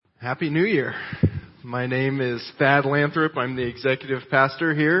Happy New Year. My name is Thad Lathrop. I'm the executive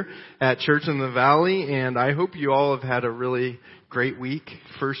pastor here at Church in the Valley, and I hope you all have had a really great week,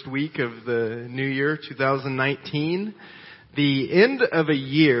 first week of the new year, 2019. The end of a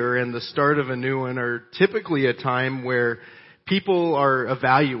year and the start of a new one are typically a time where people are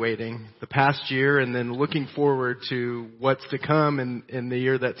evaluating the past year and then looking forward to what's to come in the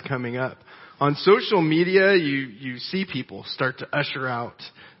year that's coming up. On social media, you see people start to usher out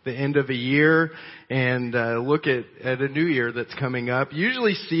the end of a year and look at a new year that's coming up. You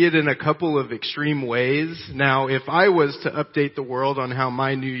usually see it in a couple of extreme ways. Now, if I was to update the world on how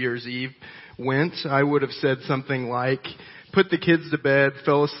my New Year's Eve went, I would have said something like, put the kids to bed,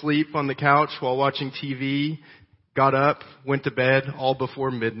 fell asleep on the couch while watching TV, got up, went to bed all before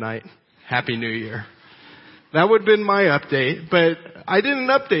midnight. Happy New Year. That would have been my update, but I didn't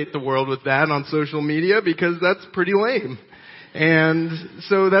update the world with that on social media because that's pretty lame. And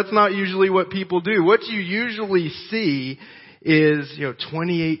so that's not usually what people do. What you usually see is,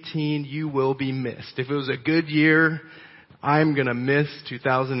 2018, you will be missed. If it was a good year, I'm going to miss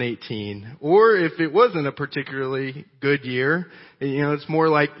 2018. Or if it wasn't a particularly good year, it's more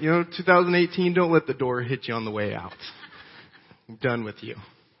like, 2018, don't let the door hit you on the way out. I'm done with you.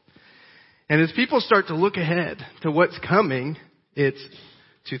 And as people start to look ahead to what's coming, it's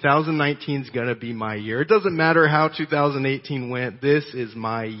 2019 is going to be my year. It doesn't matter how 2018 went. This is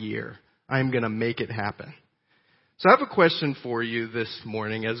my year. I'm going to make it happen. So I have a question for you this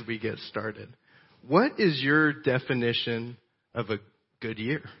morning as we get started. What is your definition of a good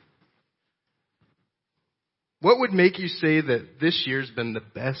year? What would make you say that this year's been the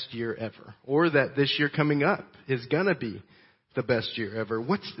best year ever? Or that this year coming up is going to be the best year ever?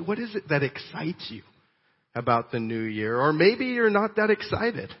 What is it that excites you about the new year? Or maybe you're not that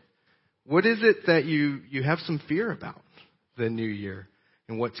excited. What is it that you have some fear about the new year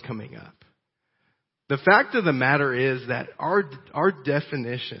and what's coming up? The fact of the matter is that our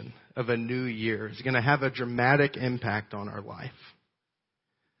definition of a new year is going to have a dramatic impact on our life.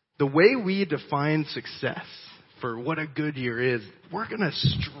 The way we define success for what a good year is, we're going to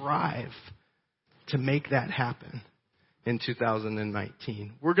strive to make that happen in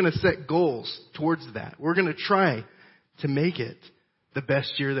 2019. We're going to set goals towards that. We're going to try to make it the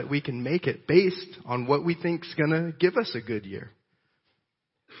best year that we can make it based on what we think is going to give us a good year.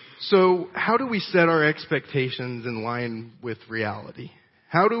 So how do we set our expectations in line with reality?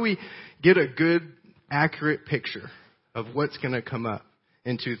 How do we get a good, accurate picture of what's going to come up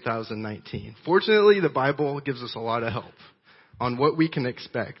in 2019? Fortunately, the Bible gives us a lot of help on what we can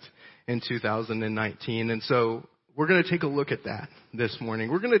expect in 2019. And so we're going to take a look at that this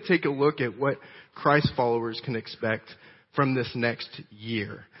morning. We're going to take a look at what Christ followers can expect from this next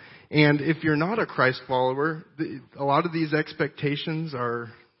year. And if you're not a Christ follower, a lot of these expectations are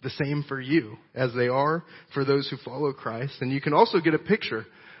the same for you as they are for those who follow Christ. And you can also get a picture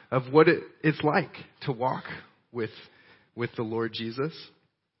of what it's like to walk with the Lord Jesus.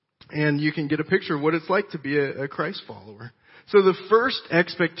 And you can get a picture of what it's like to be a Christ follower. So the first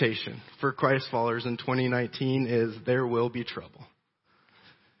expectation for Christ followers in 2019 is there will be trouble.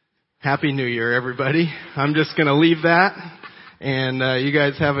 Happy New Year, everybody. I'm just going to leave that. And you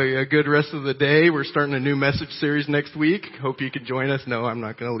guys have a good rest of the day. We're starting a new message series next week. Hope you can join us. No, I'm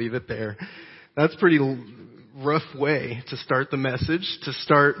not going to leave it there. That's a pretty rough way to start the message, to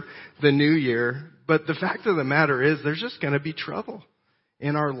start the new year. But the fact of the matter is there's just going to be trouble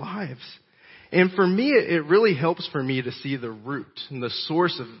in our lives. And for me, it really helps for me to see the root and the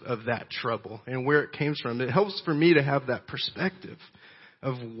source of that trouble and where it came from. It helps for me to have that perspective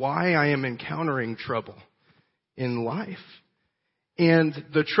of why I am encountering trouble in life. And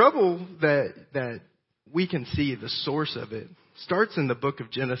the trouble that we can see, the source of it, starts in the book of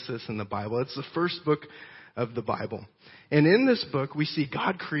Genesis in the Bible. It's the first book of the Bible. And in this book, we see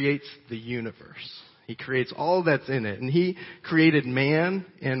God creates the universe. He creates all that's in it. And He created man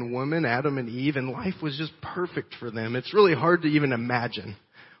and woman, Adam and Eve, and life was just perfect for them. It's really hard to even imagine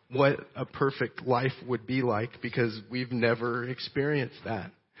what a perfect life would be like because we've never experienced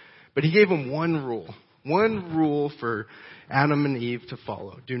that. But He gave them one rule for Adam and Eve to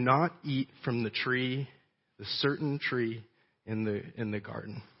follow. Do not eat from the certain tree in the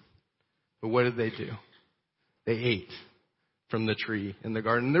garden. But what did they do? They ate from the tree in the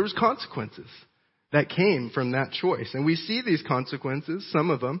garden. There was consequences that came from that choice. And we see these consequences, some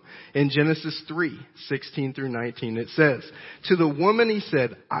of them, in Genesis 3:16 through 19. It says, "To the woman he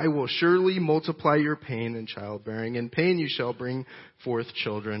said, I will surely multiply your pain in childbearing. In pain you shall bring forth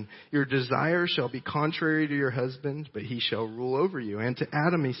children. Your desire shall be contrary to your husband, but he shall rule over you. And to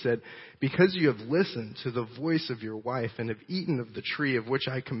Adam he said, because you have listened to the voice of your wife and have eaten of the tree of which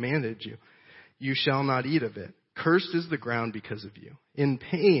I commanded you, you shall not eat of it. Cursed is the ground because of you. In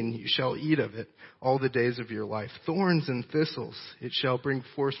pain you shall eat of it all the days of your life. Thorns and thistles it shall bring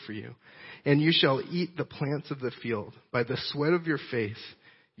forth for you. And you shall eat the plants of the field. By the sweat of your face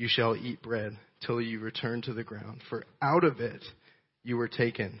you shall eat bread till you return to the ground. For out of it you were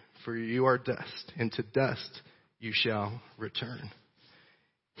taken, for you are dust, and to dust you shall return."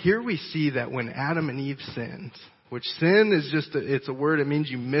 Here we see that when Adam and Eve sinned, which sin is it's a word, it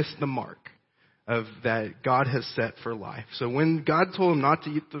means you miss the mark of that God has set for life. So when God told them not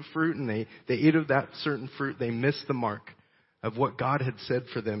to eat the fruit and they ate of that certain fruit, they missed the mark of what God had said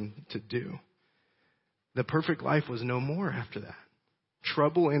for them to do. The perfect life was no more after that.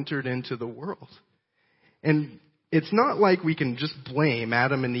 Trouble entered into the world. And it's not like we can just blame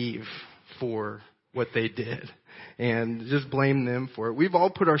Adam and Eve for what they did and just blame them for it. We've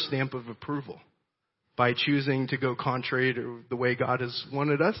all put our stamp of approval by choosing to go contrary to the way God has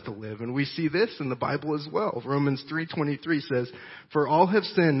wanted us to live. And we see this in the Bible as well. Romans 3:23 says, "For all have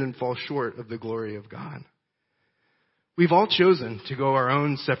sinned and fall short of the glory of God." We've all chosen to go our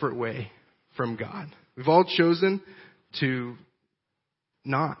own separate way from God. We've all chosen to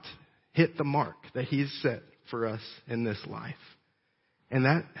not hit the mark that He's set for us in this life. And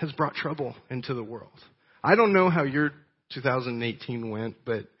that has brought trouble into the world. I don't know how your 2018 went,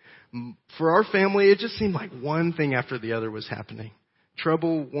 but for our family, it just seemed like one thing after the other was happening.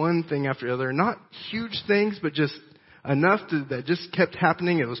 Trouble, one thing after the other. Not huge things, but just enough that just kept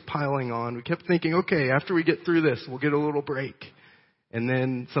happening. It was piling on. We kept thinking, okay, after we get through this, we'll get a little break. And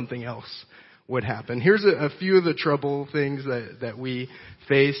then something else would happen. Here's a few of the trouble things that we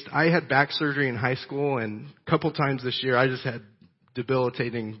faced. I had back surgery in high school, and a couple times this year I just had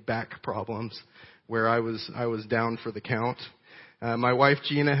debilitating back problems where I was down for the count. My wife,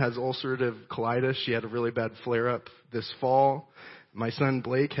 Gina, has ulcerative colitis. She had a really bad flare-up this fall. My son,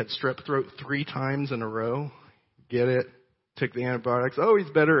 Blake, had strep throat 3 times in a row. Get it? Took the antibiotics. Oh, he's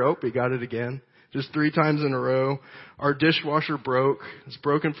better. Oh, he got it again. Just 3 times in a row. Our dishwasher broke. It's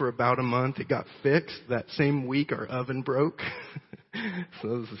broken for about a month. It got fixed. That same week, our oven broke.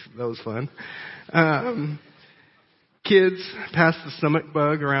 So that was fun. Kids passed the stomach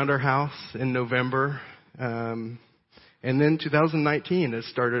bug around our house in November. And then 2019 has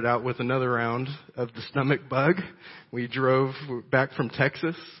started out with another round of the stomach bug. We drove back from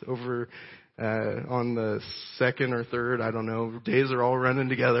Texas over on the 2nd or 3rd, I don't know. Days are all running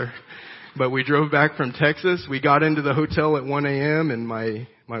together. But we drove back from Texas. We got into the hotel at 1 a.m. and my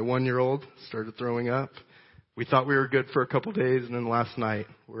 1-year-old started throwing up. We thought we were good for a couple days, and then last night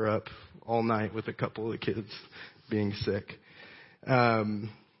we're up all night with a couple of the kids being sick. The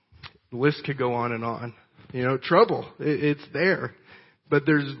list could go on and on. You know, trouble, it's there. But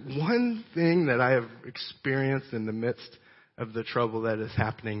there's one thing that I have experienced in the midst of the trouble that is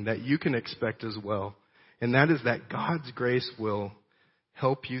happening that you can expect as well. And that is that God's grace will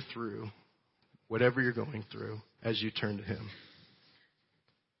help you through whatever you're going through as you turn to Him.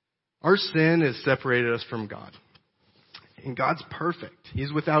 Our sin has separated us from God. And God's perfect.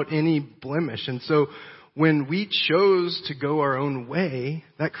 He's without any blemish. And so when we chose to go our own way,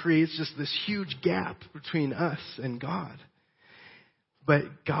 that creates just this huge gap between us and God.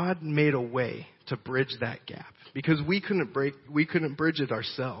 But God made a way to bridge that gap because we couldn't bridge it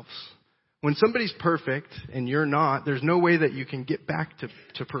ourselves. When somebody's perfect and you're not, there's no way that you can get back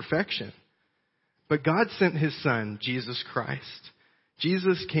to perfection. But God sent His Son, Jesus Christ.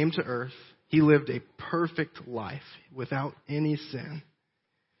 Jesus came to earth. He lived a perfect life without any sin.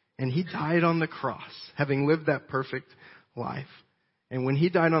 And He died on the cross, having lived that perfect life. And when He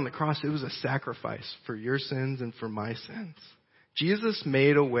died on the cross, it was a sacrifice for your sins and for my sins. Jesus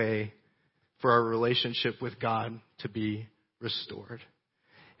made a way for our relationship with God to be restored.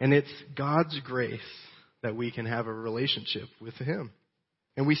 And it's God's grace that we can have a relationship with Him.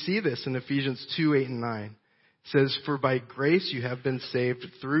 And we see this in Ephesians 2:8 and 9. It says, "For by grace you have been saved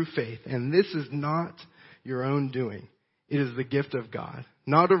through faith, and this is not your own doing. It is the gift of God,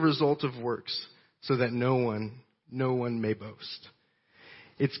 not a result of works, so that no one may boast."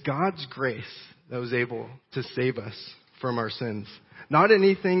 It's God's grace that was able to save us from our sins. Not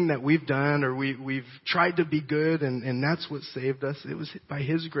anything that we've done or we've tried to be good and that's what saved us. It was by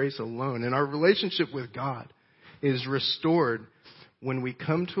His grace alone. And our relationship with God is restored when we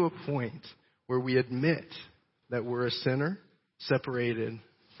come to a point where we admit that we're a sinner separated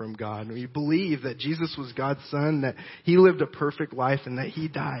from God. And we believe that Jesus was God's Son, that He lived a perfect life, and that He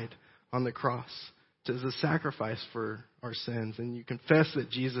died on the cross as a sacrifice for our sins. And you confess that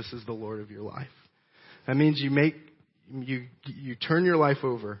Jesus is the Lord of your life. That means you turn your life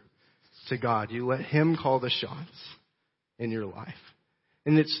over to God. You let Him call the shots in your life.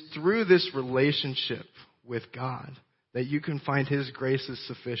 And it's through this relationship with God that you can find His grace is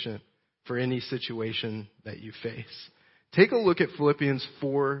sufficient for any situation that you face. Take a look at Philippians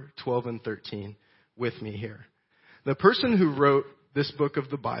 4:12 and 13 with me here. The person who wrote this book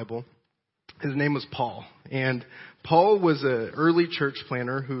of the Bible, his name was Paul. And Paul was an early church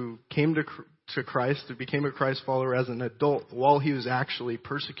planner who came to Christ, who became a Christ follower as an adult while he was actually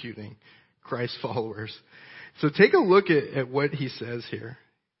persecuting Christ followers. So take a look at what he says here.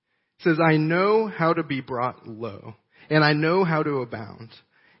 He says, I know how to be brought low, and I know how to abound.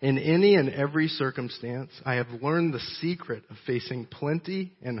 In any and every circumstance, I have learned the secret of facing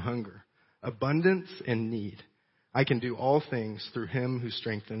plenty and hunger, abundance and need. I can do all things through Him who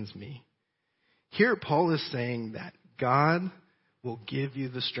strengthens me. Here, Paul is saying that God will give you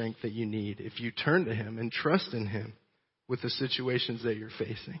the strength that you need if you turn to Him and trust in Him with the situations that you're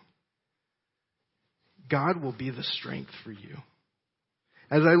facing. God will be the strength for you.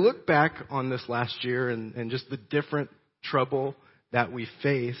 As I look back on this last year and just the different trouble that we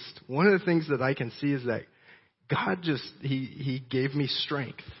faced, one of the things that I can see is that God He gave me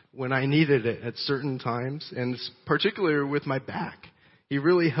strength when I needed it at certain times, and particularly with my back. He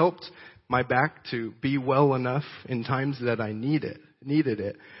really helped my back to be well enough in times that I needed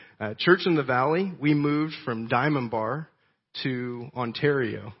it. Church in the Valley, we moved from Diamond Bar to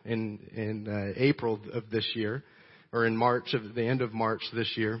Ontario in April of this year, or in the end of March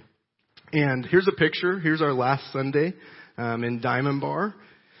this year. And here's a picture. Here's our last Sunday in Diamond Bar.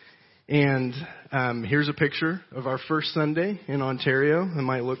 And here's a picture of our first Sunday in Ontario. It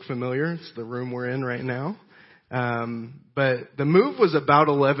might look familiar. It's the room we're in right now. But the move was about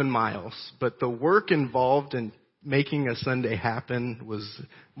 11 miles. But the work involved in making a Sunday happen was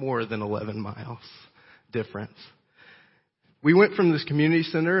more than 11 miles difference. We went from this community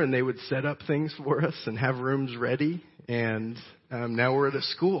center, and they would set up things for us and have rooms ready. And now we're at a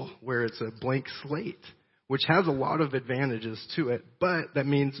school where it's a blank slate, which has a lot of advantages to it. But that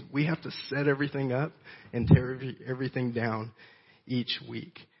means we have to set everything up and tear everything down each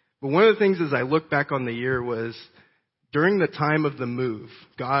week. But one of the things as I look back on the year was during the time of the move,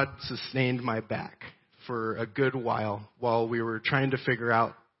 God sustained my back for a good while we were trying to figure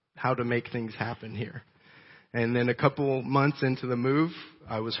out how to make things happen here. And then a couple months into the move,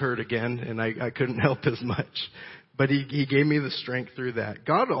 I was hurt again, and I couldn't help as much. But he gave me the strength through that.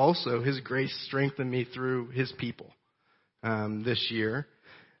 God also, His grace strengthened me through His people this year.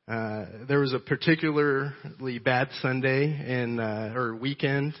 There was a particularly bad Sunday or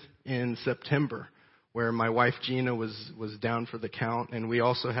weekend in September where my wife Gina was down for the count, and we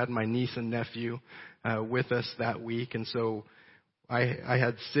also had my niece and nephew with us that week. And so I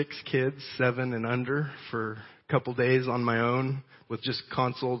had 6 kids, 7 and under, for a couple days on my own with just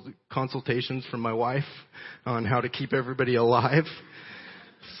consultations from my wife on how to keep everybody alive.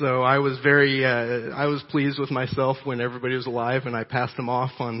 So I was I was pleased with myself when everybody was alive, and I passed them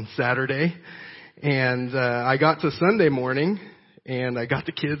off on Saturday. And I got to Sunday morning, and I got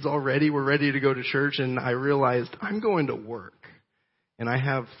the kids all ready. We're ready to go to church, and I realized I'm going to work, and I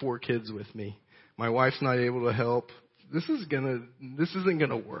have 4 kids with me. My wife's not able to help. This isn't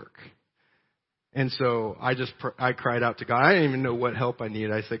gonna work. And so I cried out to God. I didn't even know what help I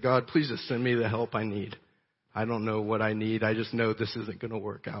needed. I said, God, please just send me the help I need. I don't know what I need. I just know this isn't going to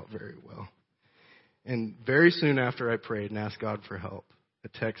work out very well. And very soon after I prayed and asked God for help, a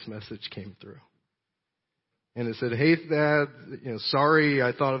text message came through. And it said, hey, Dad, sorry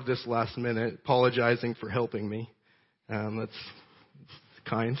I thought of this last minute, apologizing for helping me. That's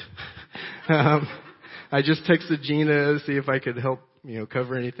kind. I just texted Gina to see if I could help,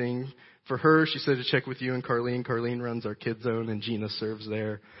 cover anything for her. She said to check with you and Carlene. Carlene runs our kids zone, and Gina serves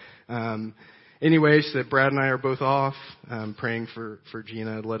there. Anyway, she said, Brad and I are both off, praying for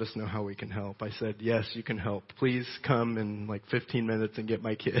Gina. Let us know how we can help. I said, yes, you can help. Please come in like 15 minutes and get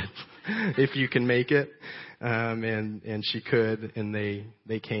my kids if you can make it. And she could, and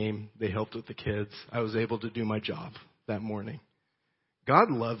they came. They helped with the kids. I was able to do my job that morning. God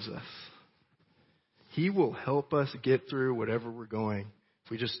loves us. He will help us get through whatever we're going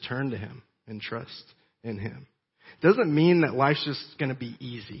if we just turn to Him and trust in Him. Doesn't mean that life's just going to be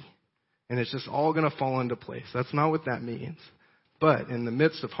easy and it's just all going to fall into place. That's not what that means. But in the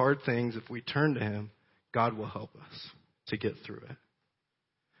midst of hard things, if we turn to Him, God will help us to get through it.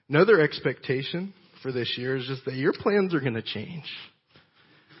 Another expectation for this year is just that your plans are going to change.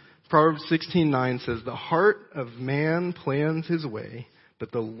 Proverbs 16:9 says, "The heart of man plans his way,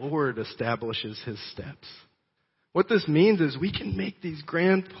 but the Lord establishes his steps." What this means is we can make these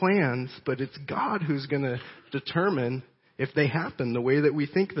grand plans, but it's God who's going to determine if they happen the way that we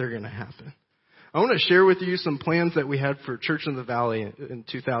think they're going to happen. I want to share with you some plans that we had for Church in the Valley in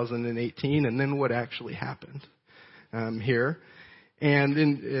 2018 and then what actually happened here. And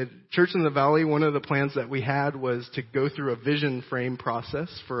in Church in the Valley, one of the plans that we had was to go through a vision frame process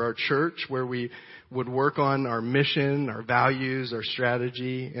for our church where we would work on our mission, our values, our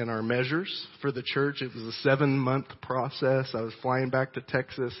strategy, and our measures for the church. It was a 7-month process. I was flying back to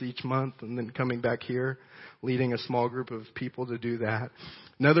Texas each month and then coming back here, leading a small group of people to do that.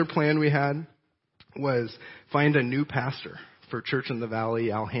 Another plan we had was find a new pastor for Church in the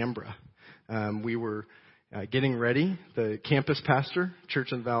Valley, Alhambra. We were getting ready. The campus pastor,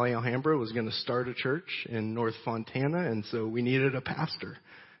 Church in the Valley, Alhambra, was going to start a church in North Fontana, and so we needed a pastor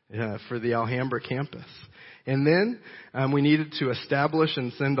for the Alhambra campus. And then we needed to establish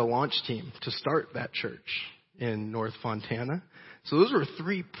and send a launch team to start that church in North Fontana. So those were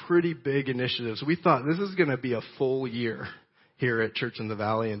 3 pretty big initiatives. We thought this is going to be a full year here at Church in the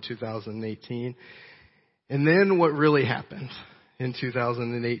Valley in 2018. And then what really happened in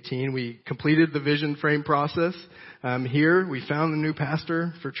 2018, we completed the vision frame process. Here, we found a new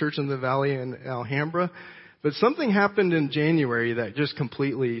pastor for Church in the Valley in Alhambra. But something happened in January that just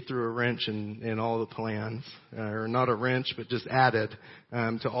completely threw a wrench in all the plans. Or not a wrench, but just added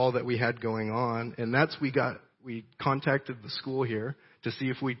to all that we had going on. And that's we contacted the school here to see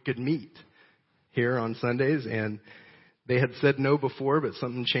if we could meet here on Sundays. And they had said no before, but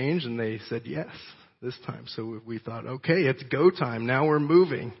something changed, and they said yes this time. So we thought, okay, it's go time. Now we're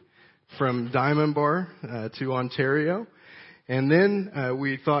moving from Diamond Bar to Ontario. And then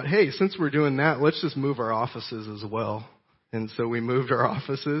we thought, hey, since we're doing that, let's just move our offices as well. And so we moved our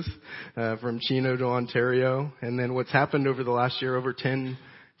offices from Chino to Ontario. And then what's happened over the last year, over 10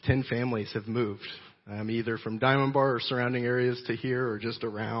 families have moved, either from Diamond Bar or surrounding areas to here or just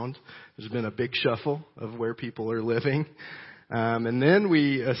around. There's been a big shuffle of where people are living. And then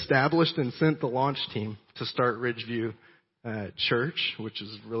we established and sent the launch team to start Ridgeview Church, which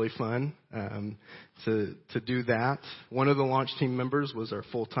is really fun to do that. One of the launch team members was our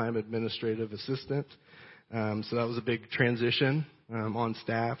full-time administrative assistant. So that was a big transition on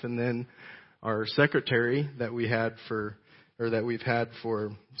staff. And then our secretary that we've had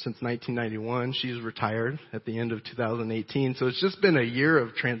since 1991, she's retired at the end of 2018. So it's just been a year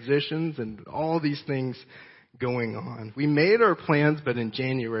of transitions and all these things going on. We made our plans, but in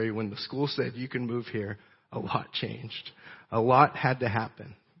January when the school said you can move here, a lot changed. A lot had to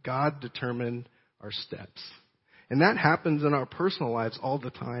happen. God determined our steps. And that happens in our personal lives all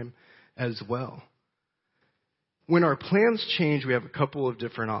the time as well. When our plans change, we have a couple of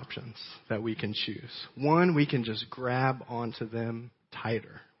different options that we can choose. One, we can just grab onto them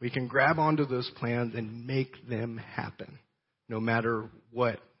tighter. We can grab onto those plans and make them happen, no matter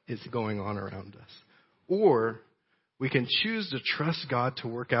what is going on around us. Or we can choose to trust God to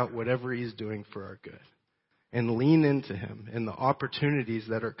work out whatever He's doing for our good and lean into Him and the opportunities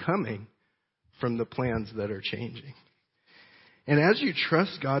that are coming from the plans that are changing. And as you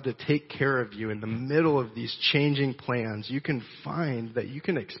trust God to take care of you in the middle of these changing plans, you can find that you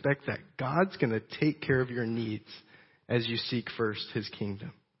can expect that God's going to take care of your needs as you seek first His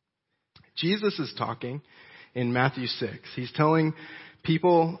kingdom. Jesus is talking in Matthew 6. He's telling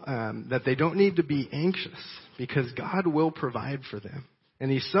people that they don't need to be anxious because God will provide for them. And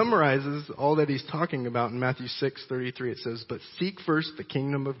he summarizes all that he's talking about in Matthew 6:33. It says, "But seek first the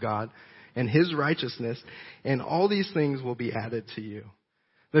kingdom of God and His righteousness, and all these things will be added to you."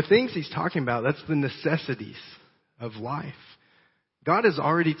 The things he's talking about, that's the necessities of life. God has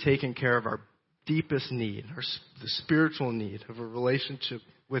already taken care of our deepest need, the spiritual need of a relationship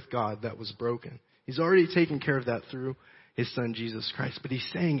with God that was broken. He's already taken care of that through His Son, Jesus Christ. But he's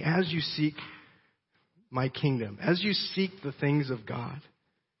saying, as you seek my kingdom, as you seek the things of God,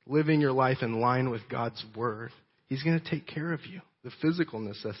 living your life in line with God's word, He's going to take care of you, the physical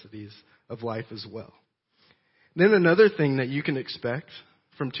necessities of life as well. Then another thing that you can expect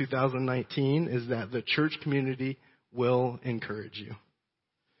from 2019 is that the church community will encourage you.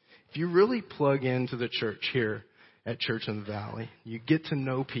 If you really plug into the church here at Church in the Valley, you get to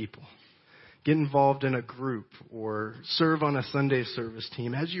know people, get involved in a group, or serve on a Sunday service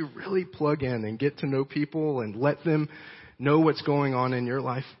team. As you really plug in and get to know people and let them know what's going on in your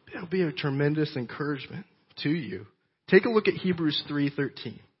life, it'll be a tremendous encouragement to you. Take a look at Hebrews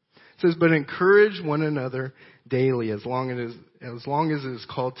 3:13. It It says, but encourage one another daily as long as it is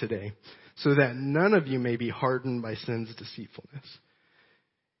called today, so that none of you may be hardened by sin's deceitfulness.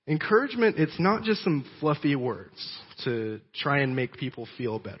 Encouragement, it's not just some fluffy words to try and make people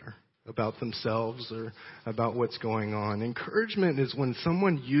feel better about themselves or about what's going on. Encouragement is when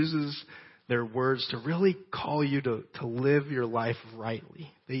someone uses their words to really call you to live your life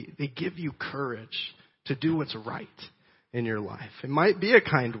rightly. They give you courage to do what's right in your life. It might be a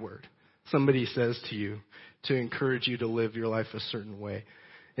kind word somebody says to you to encourage you to live your life a certain way.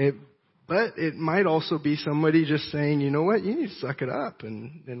 But it might also be somebody just saying, you know what, you need to suck it up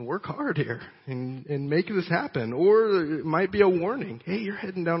and work hard here and make this happen. Or it might be a warning. Hey, you're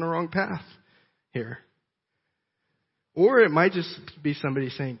heading down the wrong path here. Or it might just be somebody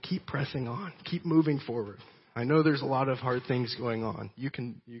saying, keep pressing on, keep moving forward. I know there's a lot of hard things going on. You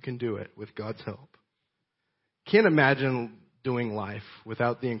can do it with God's help. Can't imagine doing life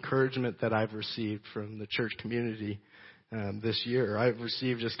without the encouragement that I've received from the church community this year. I've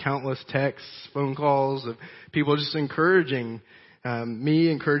received just countless texts, phone calls of people just encouraging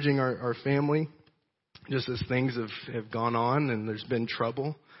me, encouraging our family, just as things have gone on and there's been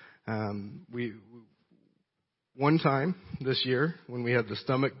trouble. One time this year, when we had the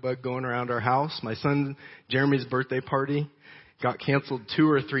stomach bug going around our house, my son Jeremy's birthday party got canceled 2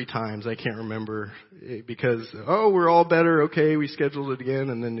 or 3 times. I can't remember, because, we're all better. Okay, we scheduled it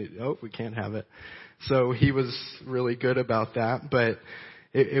again, and then, we can't have it. So he was really good about that, but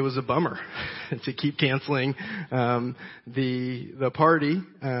it was a bummer to keep canceling the party.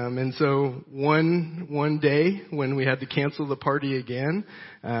 And so one day when we had to cancel the party again,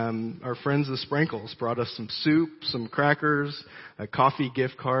 our friends the Sprinkles brought us some soup, some crackers, a coffee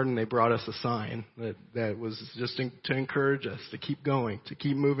gift card, and they brought us a sign that was just to encourage us to keep going, to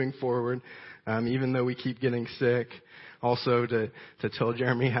keep moving forward, even though we keep getting sick. Also to tell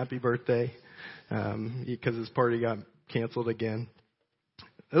Jeremy happy birthday, because his party got canceled again.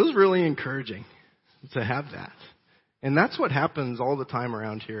 It was really encouraging to have that. And that's what happens all the time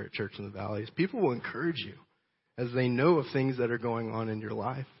around here at Church in the Valley. Is people will encourage you as they know of things that are going on in your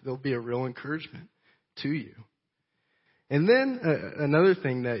life. There'll be a real encouragement to you. And then another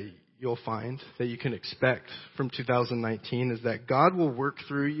thing that you'll find that you can expect from 2019 is that God will work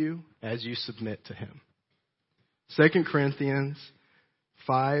through you as you submit to Him. 2 Corinthians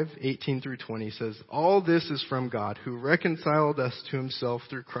 5:18-20 says, all this is from God, who reconciled us to Himself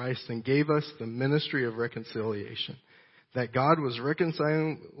through Christ and gave us the ministry of reconciliation, that God was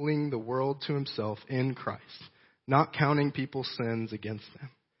reconciling the world to Himself in Christ, not counting people's sins against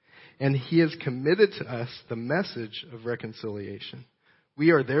them. And He has committed to us the message of reconciliation. We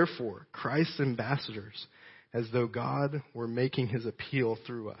are therefore Christ's ambassadors, as though God were making His appeal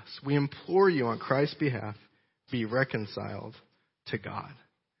through us. We implore you on Christ's behalf, be reconciled to God.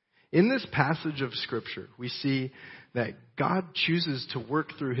 In this passage of Scripture, we see that God chooses to work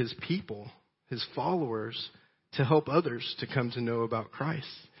through His people, His followers, to help others to come to know about Christ.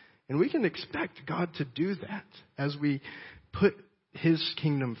 And we can expect God to do that as we put His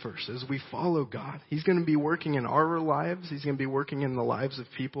kingdom first, as we follow God. He's going to be working in our lives. He's going to be working in the lives of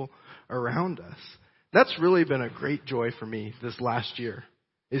people around us. That's really been a great joy for me this last year,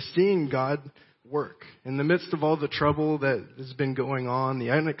 is seeing God work in the midst of all the trouble that has been going on,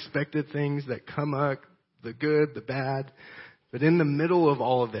 the unexpected things that come up, the good, the bad. But in the middle of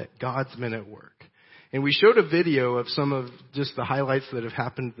all of it, God's been at work. And we showed a video of some of just the highlights that have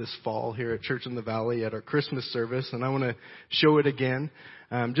happened this fall here at Church in the Valley at our Christmas service. And I want to show it again,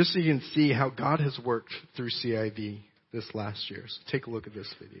 just so you can see how God has worked through CIV this last year. So take a look at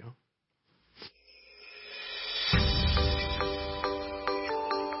this video.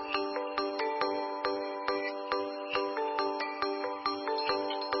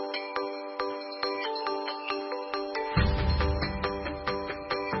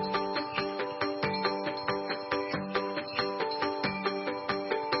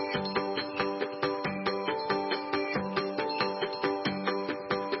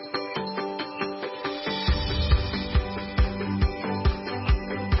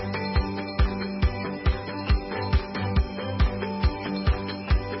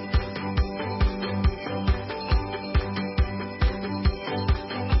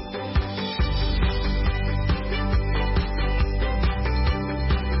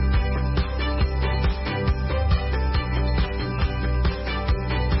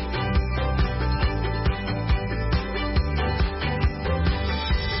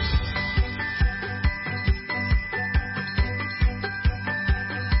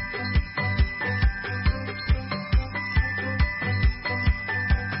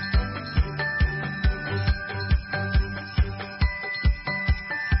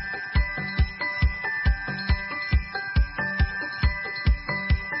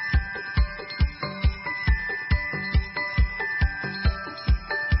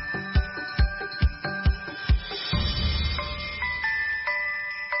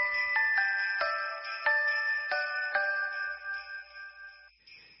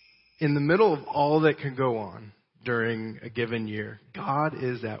 in the middle of all that can go on during a given year, God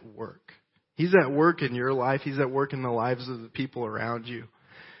is at work. He's at work in your life. He's at work in the lives of the people around you.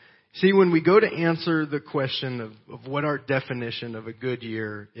 See, when we go to answer the question of what our definition of a good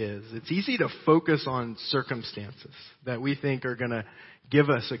year is, it's easy to focus on circumstances that we think are going to give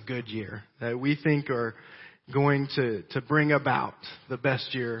us a good year, that we think are going to bring about the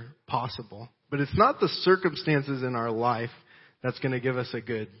best year possible. But it's not the circumstances in our life that's going to give us a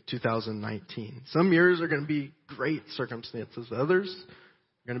good 2019. Some years are going to be great circumstances. Others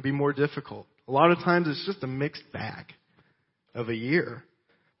are going to be more difficult. A lot of times it's just a mixed bag of a year.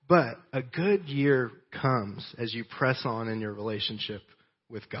 But a good year comes as you press on in your relationship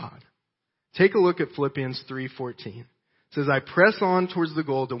with God. Take a look at Philippians 3:14. It says, I press on towards the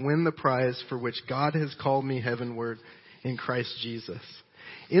goal to win the prize for which God has called me heavenward in Christ Jesus.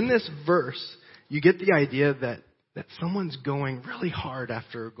 In this verse, you get the idea that someone's going really hard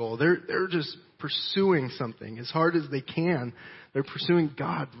after a goal. They're just pursuing something as hard as they can. They're pursuing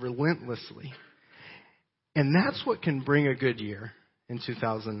God relentlessly. And that's what can bring a good year in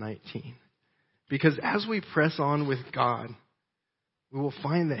 2019. Because as we press on with God, we will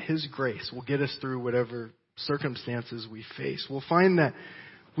find that His grace will get us through whatever circumstances we face. We'll find that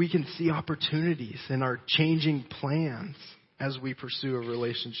we can see opportunities in our changing plans as we pursue a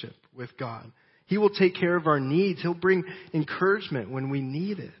relationship with God. He will take care of our needs. He'll bring encouragement when we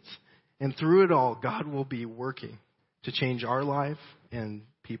need it. And through it all, God will be working to change our life and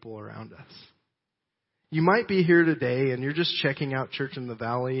people around us. You might be here today and you're just checking out Church in the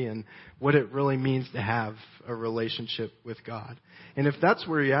Valley and what it really means to have a relationship with God. And if that's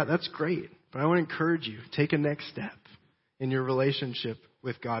where you're at, that's great. But I want to encourage you, take a next step in your relationship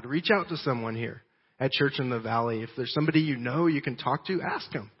with God. Reach out to someone here at Church in the Valley. If there's somebody you know you can talk to, ask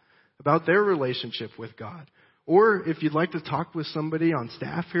them about their relationship with God. Or if you'd like to talk with somebody on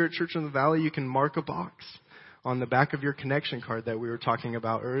staff here at Church in the Valley, you can mark a box on the back of your connection card that we were talking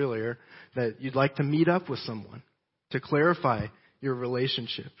about earlier that you'd like to meet up with someone to clarify your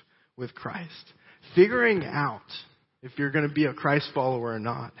relationship with Christ. Figuring out if you're going to be a Christ follower or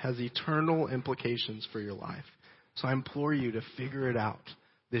not has eternal implications for your life. So I implore you to figure it out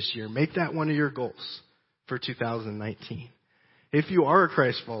this year. Make that one of your goals for 2019. If you are a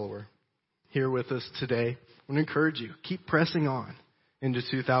Christ follower here with us today, I want to encourage you, keep pressing on into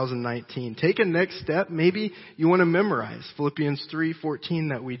 2019. Take a next step. Maybe you want to memorize Philippians 3:14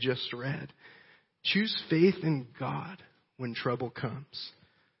 that we just read. Choose faith in God when trouble comes.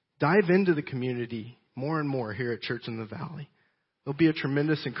 Dive into the community more and more here at Church in the Valley. There'll be a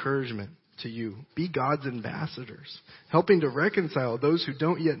tremendous encouragement to you. Be God's ambassadors, helping to reconcile those who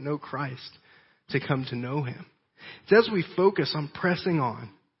don't yet know Christ to come to know Him. It's as we focus on pressing on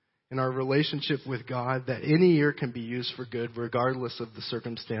in our relationship with God that any year can be used for good regardless of the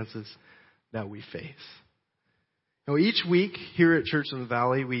circumstances that we face. Now, each week here at Church in the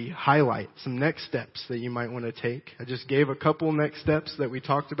Valley, we highlight some next steps that you might want to take. I just gave a couple next steps that we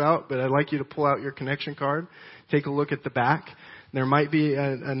talked about, but I'd like you to pull out your connection card, take a look at the back. There might be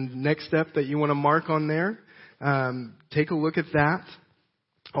a next step that you want to mark on there. Take a look at that.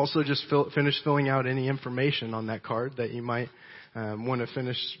 Also, just finish filling out any information on that card that you might want to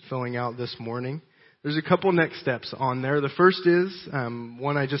finish filling out this morning. There's a couple next steps on there. The first is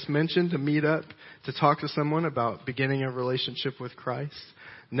one I just mentioned, to meet up, to talk to someone about beginning a relationship with Christ.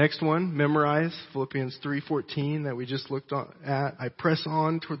 Next one, memorize Philippians 3:14 that we just looked at. I press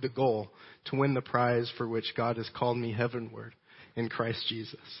on toward the goal to win the prize for which God has called me heavenward in Christ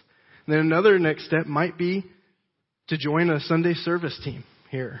Jesus. And then another next step might be to join a Sunday service team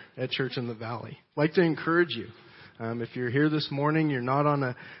here at Church in the Valley. I'd like to encourage you. If you're here this morning, you're not on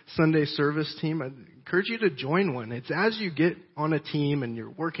a Sunday service team, I'd encourage you to join one. It's as you get on a team and you're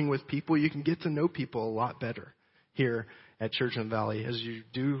working with people, you can get to know people a lot better here at Church in the Valley as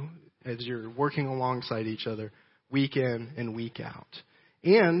you're working alongside each other week in and week out.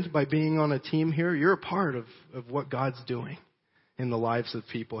 And by being on a team here, you're a part of what God's doing in the lives of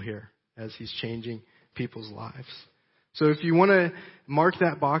people here as He's changing people's lives. So if you want to mark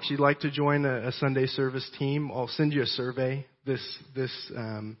that box, you'd like to join a Sunday service team, I'll send you a survey this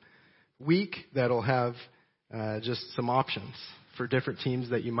week that'll have just some options for different teams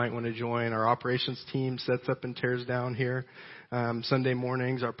that you might want to join. Our operations team sets up and tears down here Sunday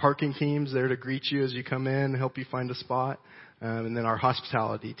mornings. Our parking team's there to greet you as you come in, help you find a spot. And then our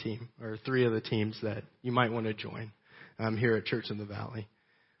hospitality team are three of the teams that you might want to join here at Church in the Valley.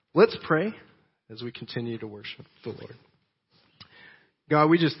 Let's pray as we continue to worship the Lord. God,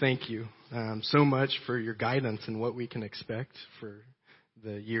 we just thank you so much for your guidance and what we can expect for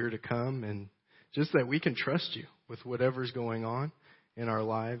the year to come, and just that we can trust you with whatever's going on. in our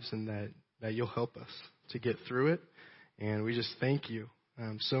lives, and that you'll help us to get through it. And we just thank you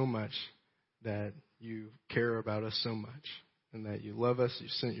so much that you care about us so much and that you love us. You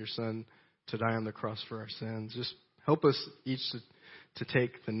sent your son to die on the cross for our sins. Just help us each to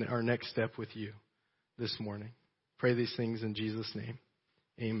take our next step with you this morning. Pray these things in Jesus' name.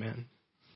 Amen.